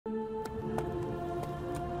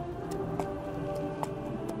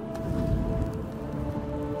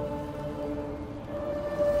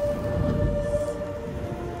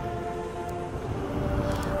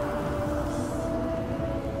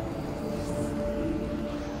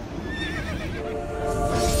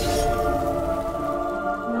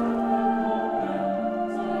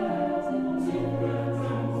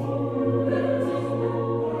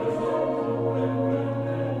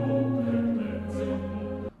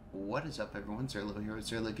What is up, everyone? Zerlo here with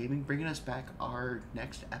Zerlo Gaming, bringing us back our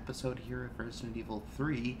next episode here of Resident Evil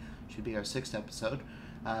 3. Should be our 6th episode.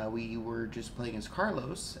 We were just playing as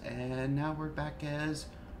Carlos, and now we're back as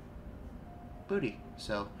Booty.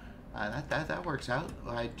 So that works out.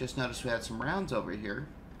 I just noticed we had some rounds over here.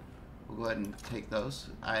 We'll go ahead and take those.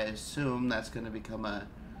 I assume that's going to become a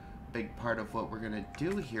big part of what we're going to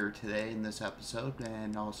do here today in this episode,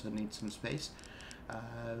 and also need some space.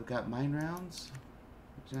 We've got mine rounds.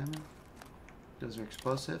 Examine. Those are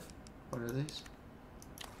explosive. What are these?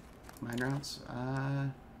 Mine rounds.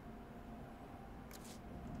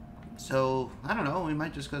 So I don't know. We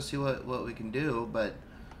might just go see what we can do, but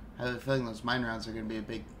I have a feeling those mine rounds are going to be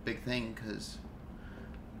a big thing because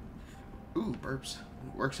burps.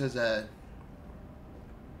 Works as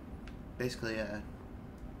basically a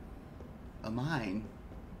mine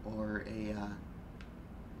or a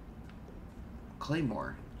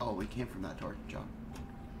claymore. Oh, we came from that door, John.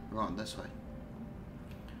 We're going this way.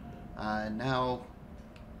 Now,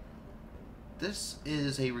 this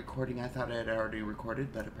is a recording I thought I had already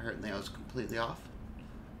recorded, but apparently I was completely off.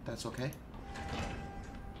 That's okay.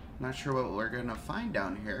 Not sure what we're going to find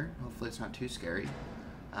down here. Hopefully it's not too scary.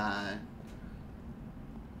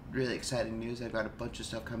 Really exciting news. I've got a bunch of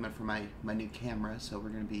stuff coming for my new camera, so we're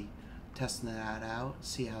going to be testing that out,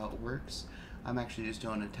 see how it works. I'm actually just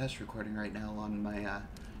doing a test recording right now on my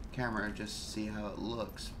camera just to see how it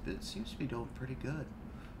looks, but it seems to be doing pretty good.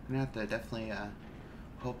 I'm gonna have to definitely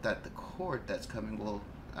hope that the cord that's coming will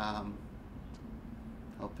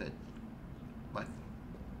help it. What?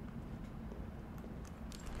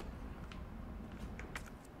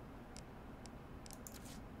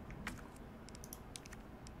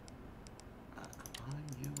 Come on,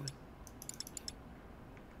 you would.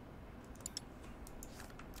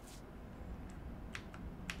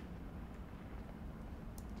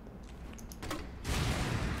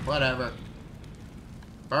 Whatever.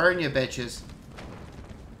 Burn you bitches.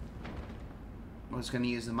 I was gonna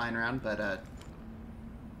use the mine round, but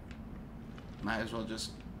might as well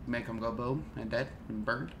just make them go boom and dead and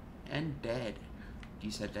burned and dead.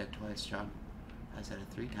 You said dead twice, John. I said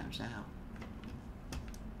it 3 times now.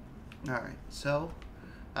 Alright, so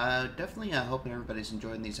definitely hoping everybody's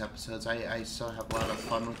enjoying these episodes. I still have a lot of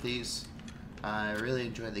fun with these. I really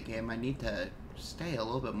enjoy the game. I need to stay a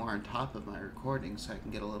little bit more on top of my recording so I can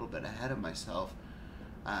get a little bit ahead of myself,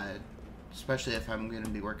 especially if I'm going to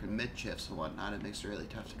be working mid shifts and whatnot. It makes it really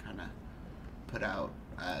tough to kind of put out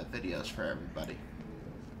videos for everybody.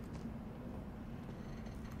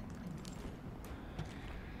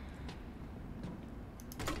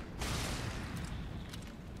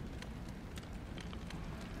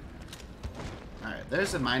 Alright,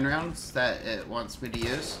 there's the mine rounds that it wants me to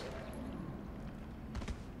use.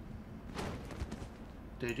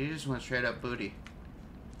 Dude, you just went straight up booty.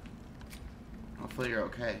 Hopefully you're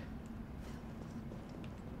okay.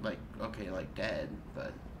 Like, okay, like dead,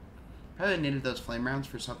 but probably needed those flame rounds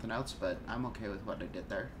for something else, but I'm okay with what I did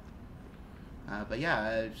there. But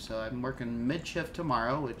yeah, so I'm working mid-shift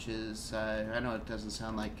tomorrow, which is, I know it doesn't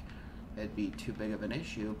sound like it'd be too big of an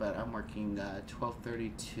issue, but I'm working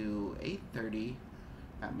 12:30 to 8:30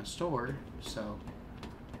 at my store, so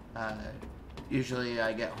usually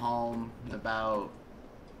I get home about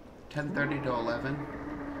 10:30 to 11,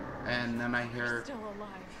 and then I hear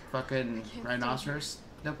fucking rhinoceros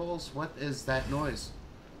nipples. What is that noise?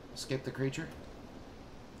 Escape the creature?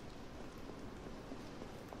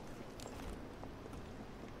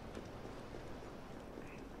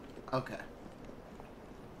 Okay.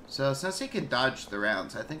 So since he can dodge the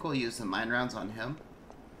rounds, I think we'll use the mine rounds on him.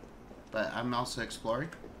 But I'm also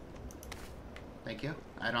exploring. Thank you.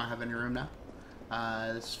 I don't have any room now.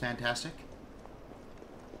 This is fantastic.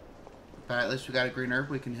 But at least we got a green herb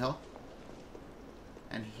we can heal.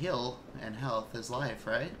 And heal and health is life,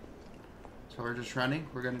 right? So we're just running.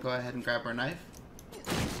 We're going to go ahead and grab our knife.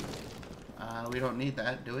 We don't need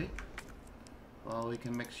that, do we? Well, we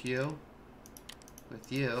can mix you with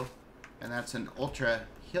you. And that's an ultra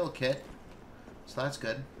heal kit. So that's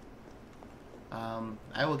good.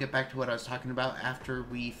 I will get back to what I was talking about after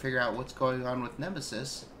we figure out what's going on with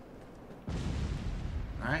Nemesis.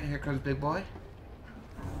 Alright, here comes Big Boy.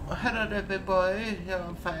 Oh, hello there, big boy. You're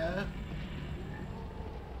on fire.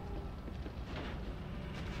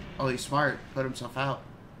 Oh, he's smart. Put himself out.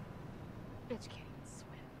 Bitch can't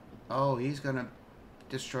swim. Oh, he's gonna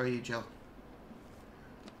destroy you, Jill.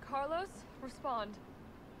 Carlos, respond.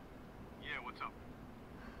 Yeah, what's up?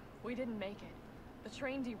 We didn't make it. The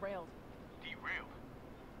train derailed. Derailed?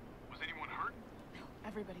 Was anyone hurt? No,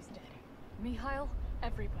 everybody's dead. Mikhail,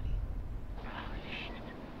 everybody. Ah, shit.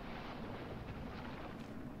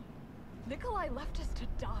 Nikolai left us to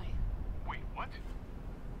die. Wait, what?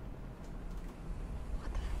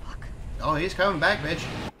 What the fuck? Oh, he's coming back, bitch.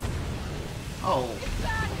 Oh, It's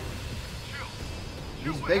bad!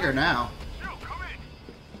 Jill! he's bigger now. Jill, come in!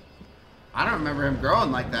 I don't remember him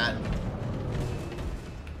growing like that.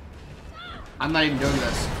 I'm not even doing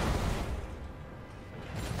this.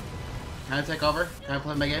 Can I take over? Can I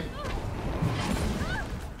play my game?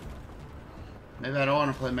 Maybe I don't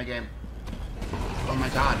want to play my game. Oh my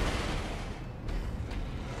god.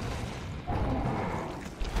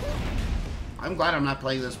 I'm glad I'm not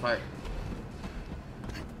playing this part.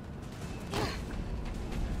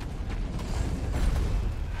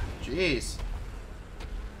 Jeez.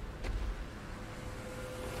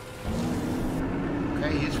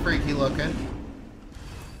 Okay, he's freaky looking.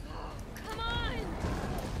 Come on!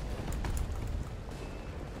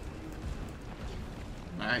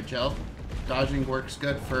 Alright, Jill. Dodging works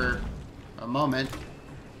good for a moment.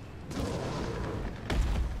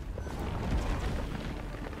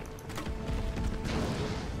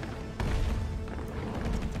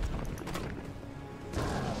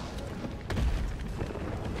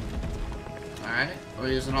 Alright,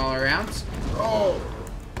 we're using all our rounds. Oh!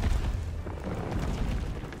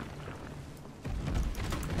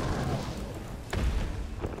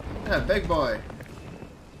 Yeah, big boy.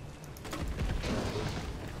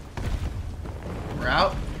 We're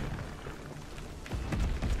out.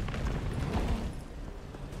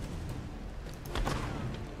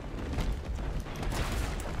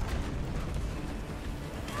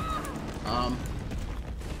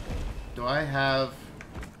 Do I have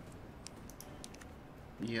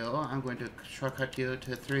you? I'm going to shortcut you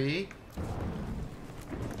to 3.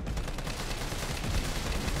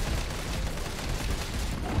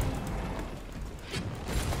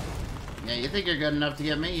 Yeah, you think you're good enough to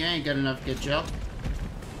get me? You ain't good enough to get Jill.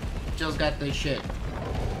 Jill's got this shit.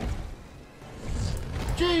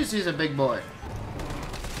 Jeez, he's a big boy.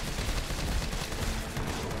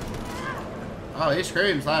 Oh, he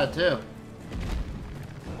screams loud too.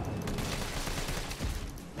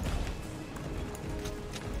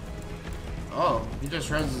 Oh, he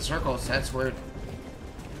just runs in circles. That's weird.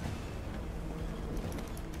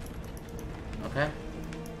 Okay.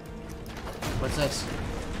 What's this?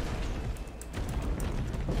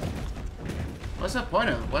 What's the point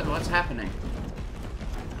of what's happening?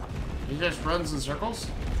 He just runs in circles?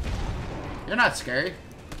 You're not scary.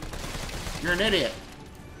 You're an idiot.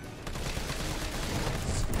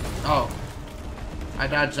 Oh. I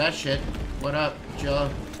dodged that shit. What up,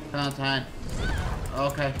 Jill Valentine?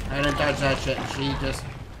 Okay, I didn't dodge that shit.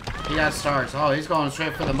 He got stars. Oh, he's going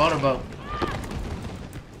straight for the motorboat.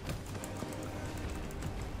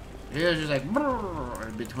 He was just like,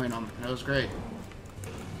 in between them. It was great.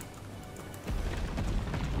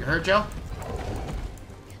 You heard, Joe?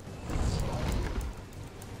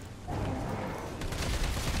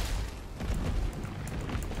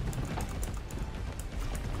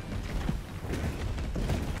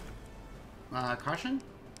 Caution?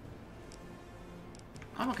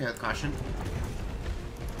 I'm okay with caution.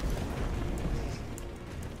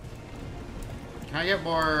 Can I get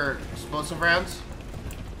more explosive rounds?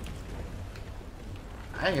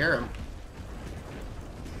 I hear him.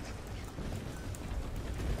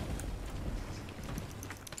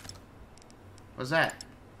 What's that?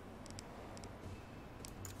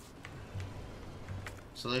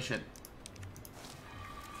 Solution.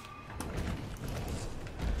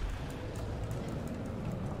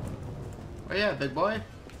 Oh yeah, big boy.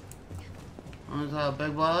 What's up,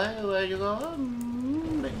 big boy? Where you go?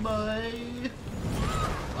 Big boy.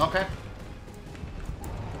 Okay.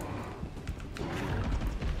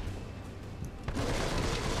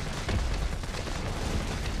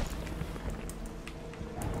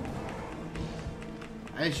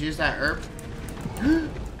 I just used that herb.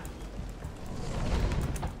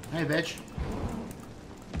 Hey, bitch.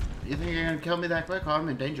 You think you're gonna kill me that quick? Oh, I'm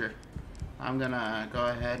in danger. I'm gonna go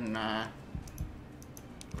ahead and,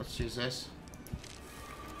 let's use this.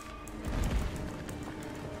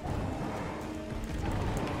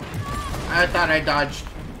 I thought I dodged.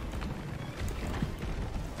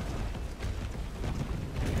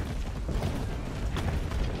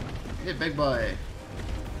 Hey, big boy.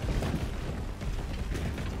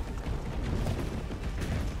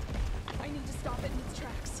 I need to stop it in its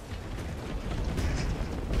tracks.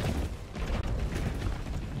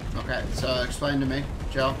 Okay, so explain to me,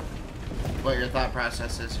 Joe, what your thought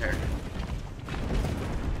process is here.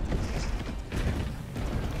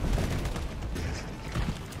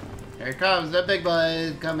 Here comes the big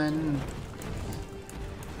boy coming.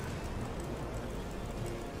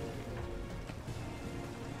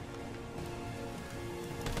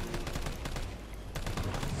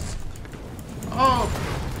 Oh!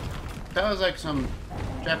 That was like some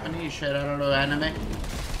Japanese shit, I don't know, anime.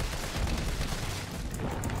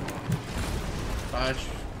 Dodge.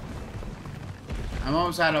 I'm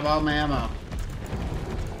almost out of all my ammo.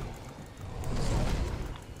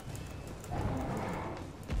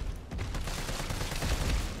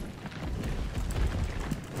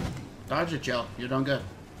 Dodge it, Jill. You're doing good.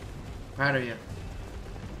 Proud of you.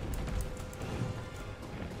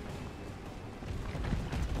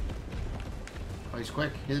 Oh, he's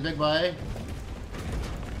quick. He's a big boy.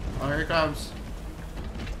 Oh, here he comes.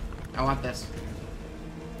 I want this.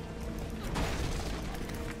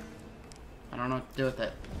 I don't know what to do with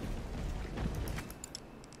it.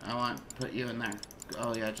 I want to put you in there.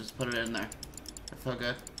 Oh yeah, just put it in there. I feel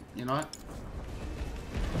good. You know what?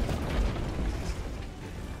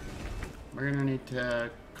 We're gonna need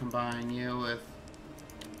to combine you with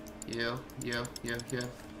you.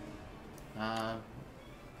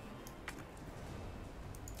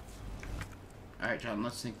 Alright, John,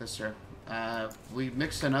 let's think this through. We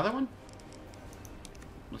mixed another one?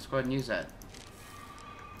 Let's go ahead and use that.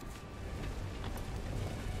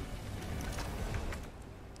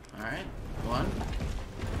 Alright, one.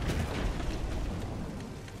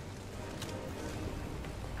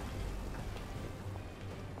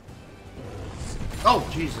 Oh,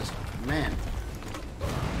 Jesus, man.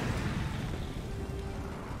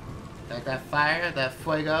 That fire, that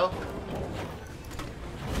fuego.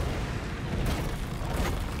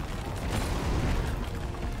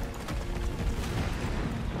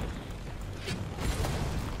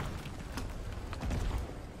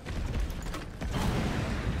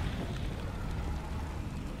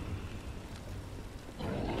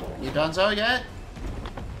 You donezo yet?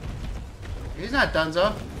 He's not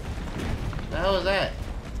donezo. The hell was that?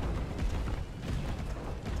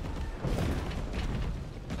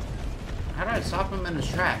 How did I stop him in his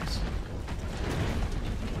tracks?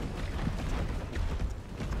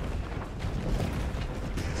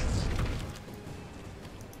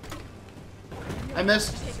 I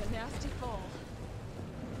missed. Take a nasty fall.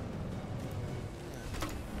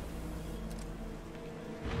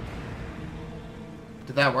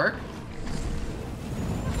 Did that work?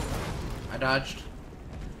 I dodged.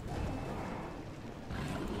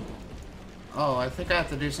 Oh, I think I have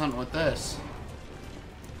to do something with this.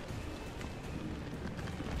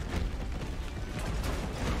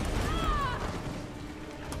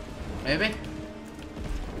 Maybe?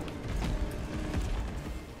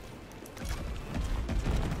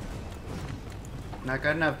 Not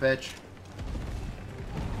good enough, bitch.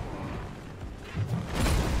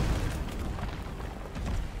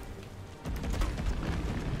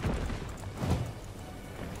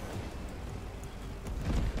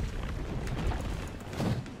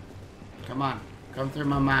 Come on, come through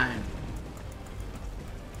my mind.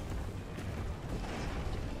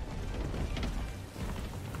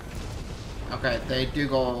 Okay, they do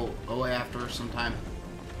go away after some time.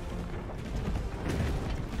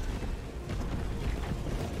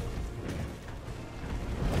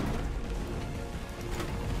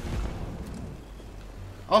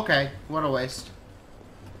 Okay, what a waste.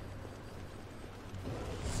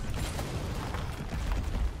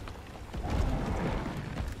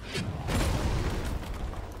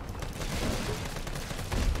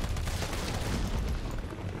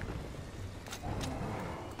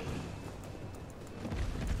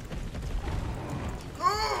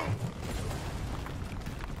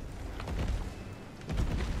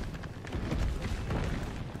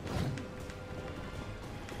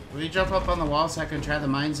 Will you jump up on the wall so I can try the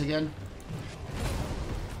mines again?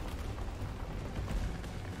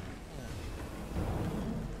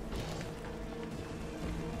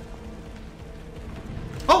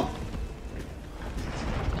 Oh!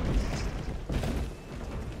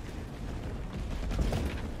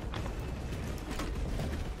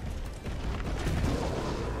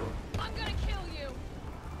 I'm gonna kill you.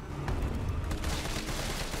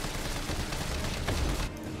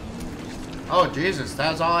 Oh, Jesus,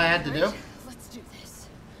 that's all I had to do? Let's do this.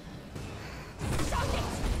 Stop it!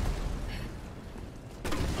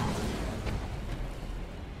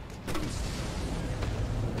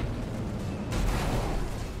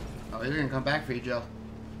 Oh, he's gonna come back for you, Joe.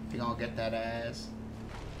 You gonna get that ass.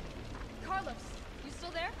 Carlos, you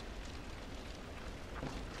still there?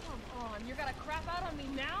 Come on, you're gonna crap out on me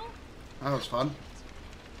now? That was fun.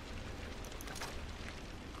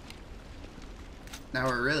 Now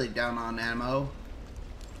we're really down on ammo.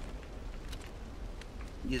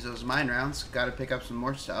 Use those mine rounds. Gotta pick up some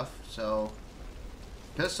more stuff, so...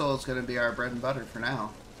 Pistol is gonna be our bread and butter for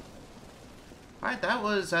now. Alright, that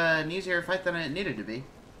was an easier fight than it needed to be.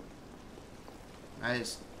 I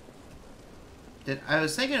just I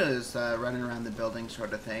was thinking it was running around the building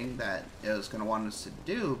sort of thing that it was going to want us to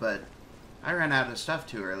do, but I ran out of stuff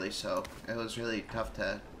too early, so it was really tough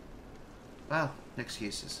to... Well,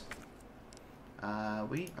 excuses.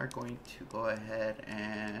 We are going to go ahead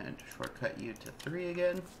and shortcut you to 3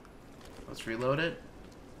 again. Let's reload it.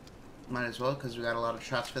 Might as well, because we got a lot of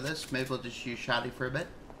shots for this. Maybe we'll just use Shoddy for a bit.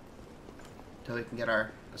 Until we can get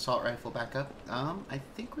our assault rifle back up. I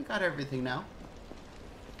think we got everything now.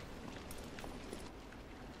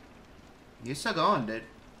 You still going, dude.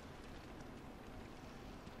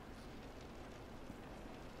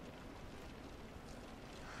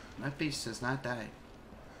 That beast does not die.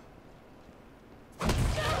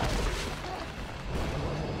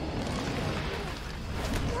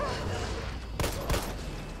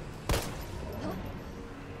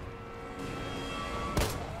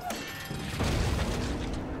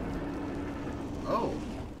 Oh.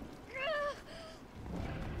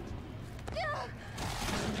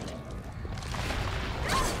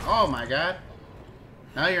 Oh my god.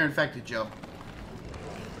 Now you're infected, Joe.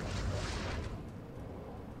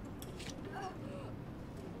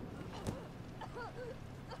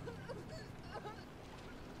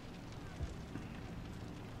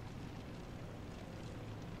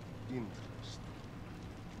 Interest.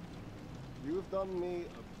 You've done me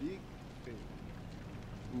a big favor,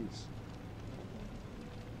 miss.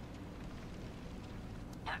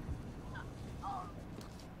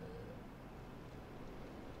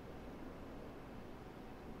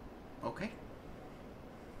 Okay.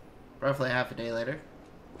 Roughly half a day later.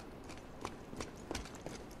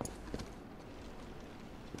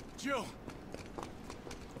 Jill!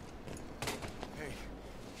 Hey,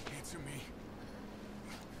 answer me.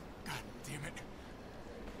 God damn it.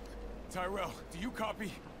 Tyrell, do you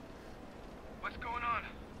copy? What's going on?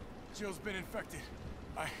 Jill's been infected.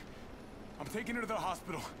 I'm taking her to the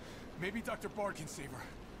hospital. Maybe Dr. Bard can save her.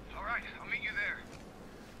 All right, I'll meet you there.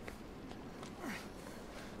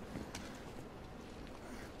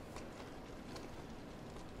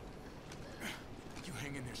 You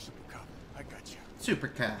hang in there, Super Cop. I got you. Super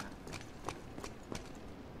cat.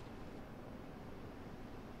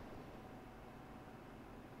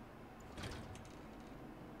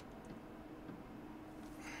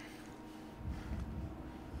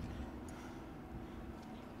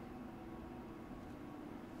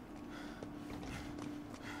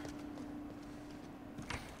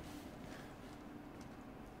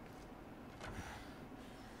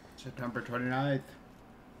 September 29th.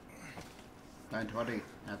 9:20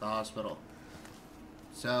 at the hospital.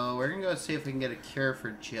 So we're gonna go see if we can get a cure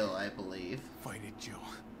for Jill, I believe. Fight it, Jill.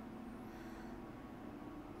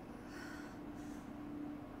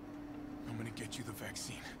 I'm gonna get you the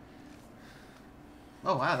vaccine.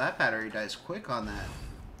 Oh wow, that battery dies quick on that.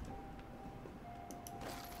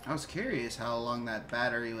 I was curious how long that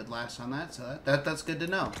battery would last on that, so that's good to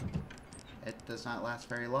know. It does not last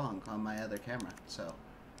very long on my other camera, so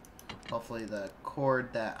hopefully the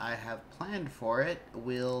cord that I have planned for it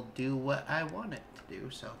will do what I want it to do,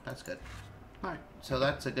 so that's good. Alright, so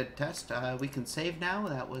that's a good test. We can save now.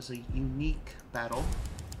 That was a unique battle.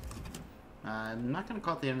 I'm not going to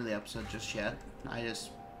call it the end of the episode just yet.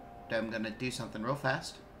 I'm going to do something real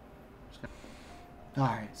fast.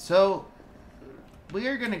 Alright, so we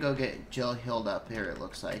are going to go get Jill healed up here, it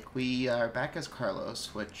looks like. We are back as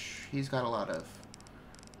Carlos, which he's got a lot of...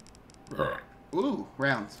 Ooh,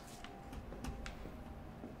 rounds.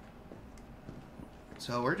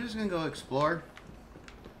 So we're just gonna go explore.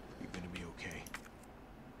 You're gonna be okay.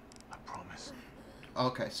 I promise.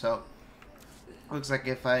 Okay, so looks like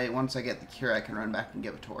once I get the cure, I can run back and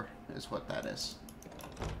give it to her. Is what that is.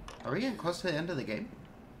 Are we getting close to the end of the game?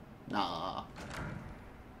 Nah,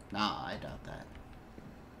 I doubt that.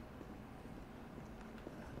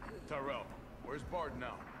 Tyrell, where's Bard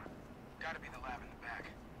now? Gotta be the lab in the back.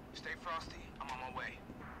 Stay frosty. I'm on my way.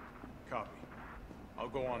 Copy. I'll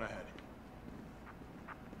go on ahead.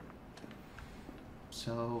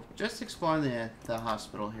 So just exploring the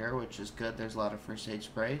hospital here, which is good. There's a lot of first aid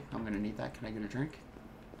spray. I'm gonna need that. Can I get a drink?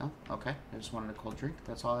 No? Okay. I just wanted a cold drink.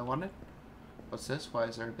 That's all I wanted. What's this? Why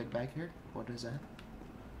is there a big bag here? What is that?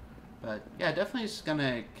 But yeah, definitely just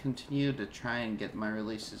gonna continue to try and get my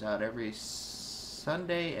releases out every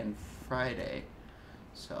Sunday and Friday.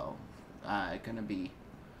 So gonna be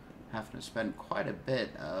having to spend quite a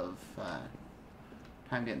bit of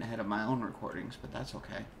time getting ahead of my own recordings, but that's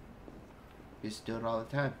okay. Used to do it all the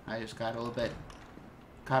time. I just got a little bit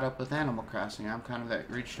caught up with Animal Crossing. I'm kind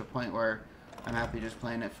of reached a point where I'm happy just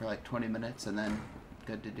playing it for like 20 minutes and then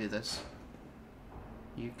good to do this.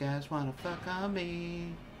 You guys wanna fuck on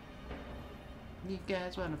me? You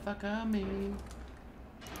guys wanna fuck on me?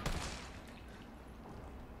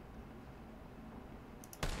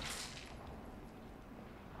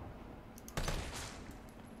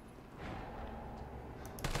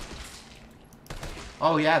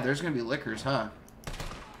 Oh yeah, there's gonna be liquors, huh?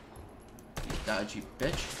 You dodgy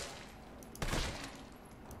bitch.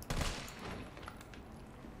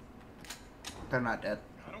 They're not dead.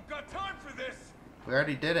 I don't got time for this. We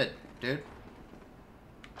already did it, dude.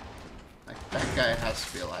 Like, that guy has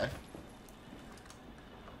to be alive.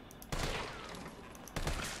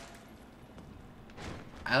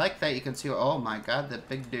 I like that you can see. Oh my god, that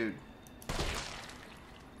big dude.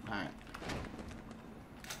 Alright.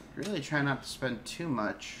 Really try not to spend too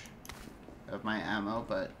much of my ammo,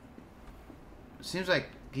 but it seems like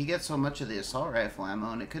he gets so much of the assault rifle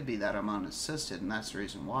ammo, and it could be that I'm unassisted, and that's the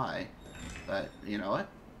reason why. But, you know what?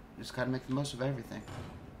 Just gotta make the most of everything.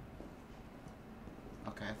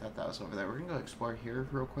 Okay, I thought that was over there. We're gonna go explore here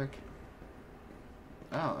real quick.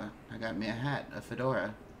 Oh, I got me a hat, a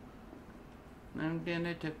fedora. I'm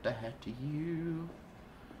gonna tip the hat to you.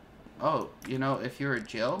 Oh, you know, if you're a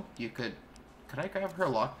Jill, you could... Could I grab her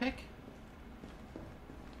lockpick?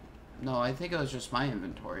 No, I think it was just my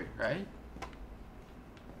inventory, right?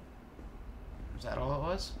 Is that all it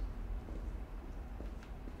was?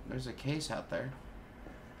 There's a case out there.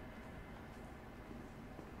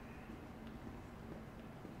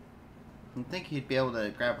 I think you'd be able to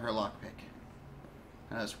grab her lockpick.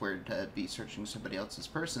 That's weird to be searching somebody else's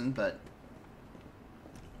person, but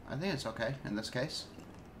I think it's okay in this case.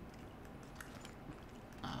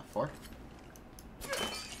 4.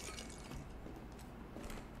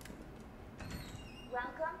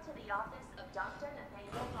 Welcome to the office of Dr.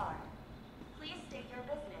 Nathaniel Bard. Please state your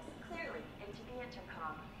business clearly into the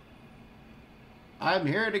intercom. I'm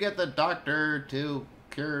here to get the doctor to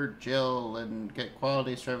cure Jill and get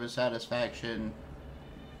quality service satisfaction,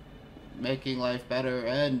 making life better,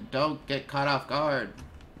 and don't get caught off guard.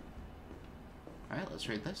 Alright, let's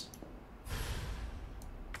read this.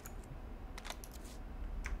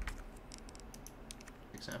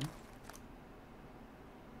 Examine.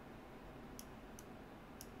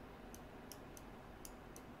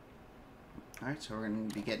 Alright, so we're going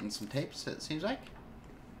to be getting some tapes, it seems like.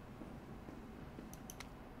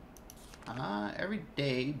 Every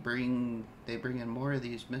day they bring in more of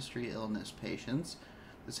these mystery illness patients.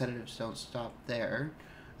 The sedatives don't stop there.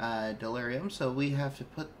 Delirium, so we have to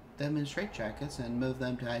put them in straitjackets and move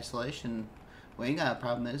them to isolation wing.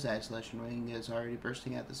 Problem is, isolation wing is already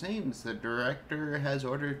bursting at the seams. The director has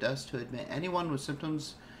ordered us to admit anyone with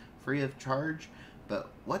symptoms free of charge, but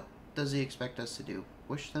what does he expect us to do?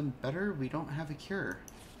 Wish them better? We don't have a cure.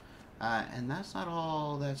 And that's not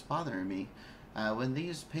all that's bothering me. When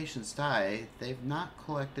these patients die, they've not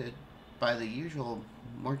collected by the usual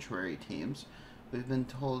mortuary teams. We've been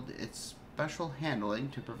told it's special handling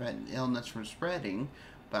to prevent illness from spreading,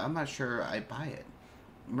 but I'm not sure I buy it.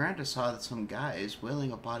 Miranda saw that some guys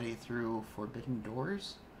wheeling a body through forbidden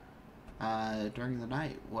doors during the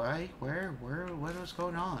night. Why? Where? What was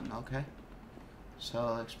going on? Okay.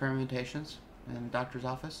 So, experimentations in the doctor's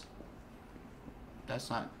office? That's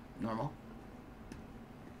not normal.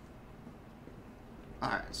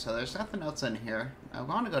 Alright, so there's nothing else in here. I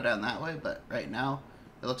want to go down that way, but right now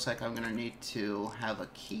it looks like I'm going to need to have a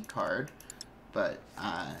key card. But,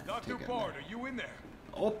 Dr. Bard, are you in there?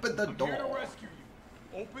 Open the door. I'm here to rescue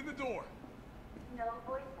you. Open the door. No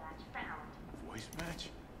voice match found. Voice match?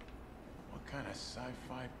 What kind of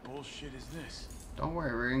sci-fi bullshit is this? Don't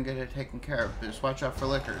worry, we're going to get it taken care of. Just watch out for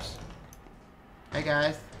lickers. Hey,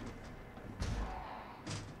 guys.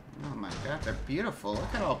 Oh my god, they're beautiful.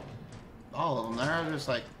 Look at all of them. They're just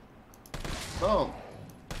like, boom.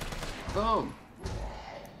 Boom.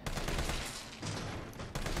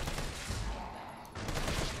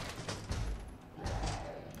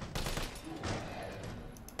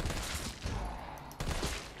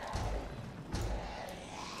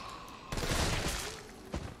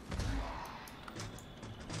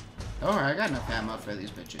 Don't worry, I got enough ammo for these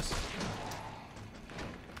bitches.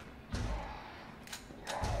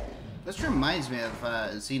 This reminds me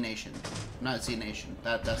of Z Nation. Not Z Nation.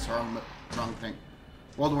 That's the wrong thing.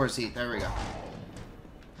 World War Z. There we go.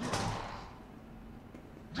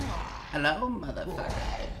 Hello, motherfucker.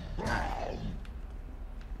 Alright.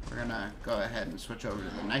 We're gonna go ahead and switch over to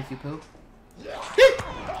the knifey poo.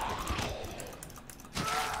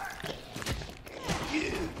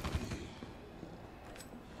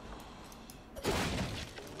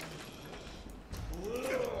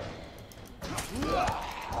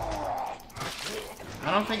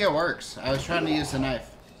 I don't think it works. I was trying to use the knife.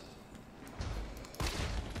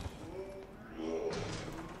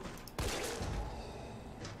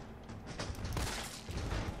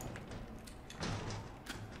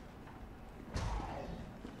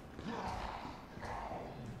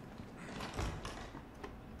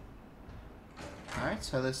 Alright,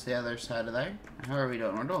 so this is the other side of there. How are we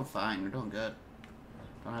doing? We're doing fine. We're doing good.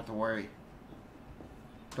 Don't have to worry.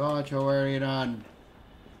 Don't you worry, none.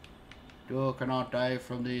 You cannot die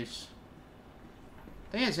from this.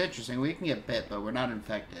 I think it's interesting. We can get bit, but we're not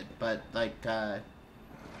infected. But, like,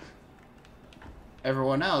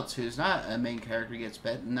 everyone else who's not a main character gets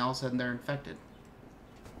bit, and all of a sudden they're infected.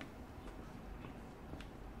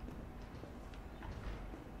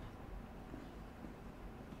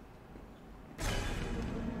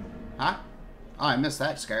 Huh? Oh, I missed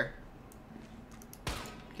that scare.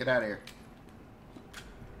 Get out of here. I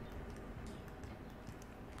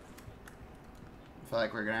feel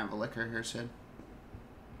like we're gonna have a liquor here soon.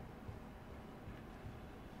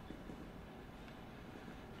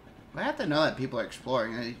 I have to know that people are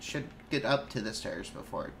exploring. It should get up to the stairs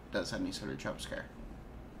before it does any sort of jump scare.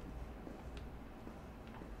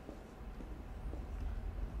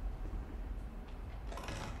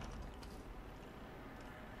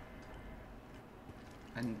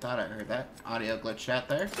 I thought I heard that. Audio glitched out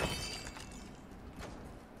there.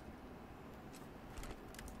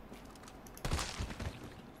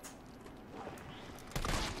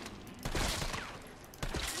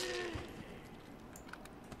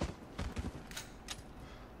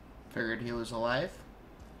 Figured he was alive.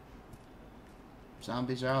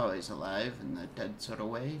 Zombies are always alive in the dead sort of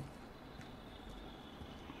way.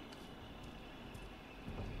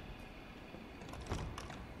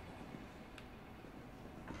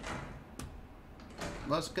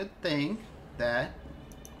 Well, it's a good thing that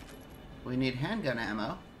we need handgun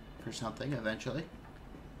ammo for something eventually.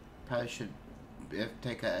 Probably should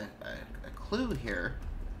take a clue here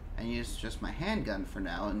and use just my handgun for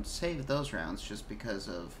now and save those rounds just because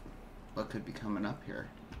of what could be coming up here.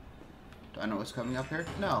 Do I know what's coming up here?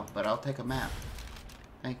 No, but I'll take a map.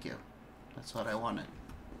 Thank you. That's what I wanted.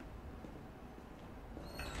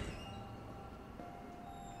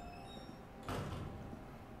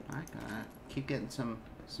 Alright, gonna keep getting some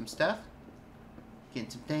stuff. Getting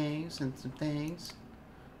some things and some things.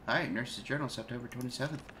 Alright, Nurse's Journal, September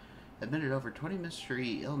 27th. Admitted over 20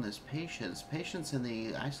 mystery illness patients. Patients in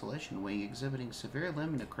the isolation wing exhibiting severe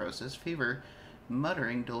limb necrosis, fever,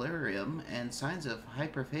 muttering, delirium, and signs of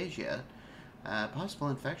hyperphagia. Possible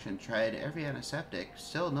infection. Tried every antiseptic.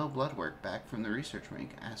 Still no blood work back from the research wing.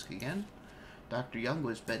 Ask again. Dr. Young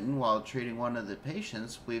was bitten while treating one of the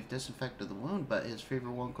patients. We've disinfected the wound, but his fever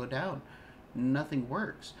won't go down. Nothing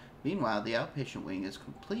works. Meanwhile, the outpatient wing is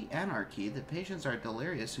complete anarchy. The patients are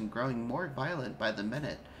delirious and growing more violent by the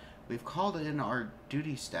minute. We've called in our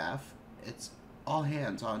duty staff. It's all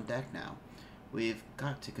hands on deck now. We've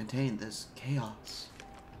got to contain this chaos.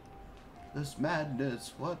 This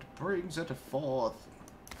madness, what brings it forth?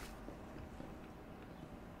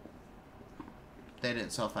 They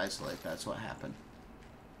didn't self-isolate, that's what happened.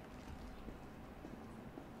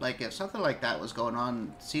 Like, if something like that was going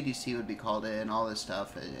on, CDC would be called in, all this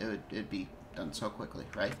stuff, it'd be done so quickly,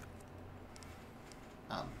 right?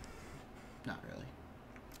 Not really.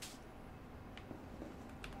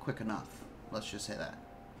 Quick enough, let's just say that.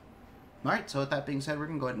 Alright, so with that being said, we're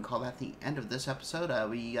going to go ahead and call that the end of this episode.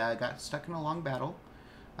 We got stuck in a long battle.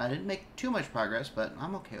 I didn't make too much progress, but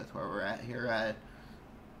I'm okay with where we're at here.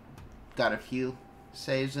 Got a few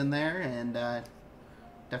saves in there, and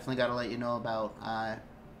definitely got to let you know about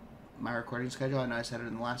my recording schedule. I know I said it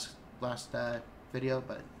in the last video,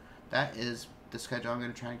 but that is the schedule I'm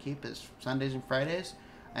going to try and keep, is Sundays and Fridays.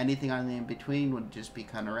 Anything on the in-between would just be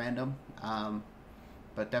kind of random,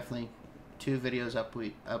 but definitely 2 videos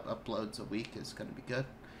uploads a week is going to be good.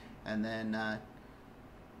 And then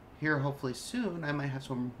here, hopefully soon, I might have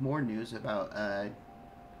some more news about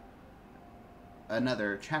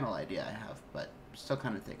another channel idea I have, but still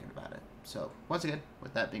kind of thinking about it. So once again,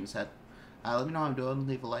 with that being said, let me know how I'm doing.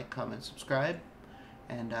 Leave a like, comment, subscribe,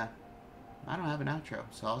 and I don't have an outro,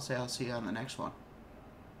 so I'll say I'll see you on the next one.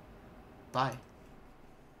 Bye.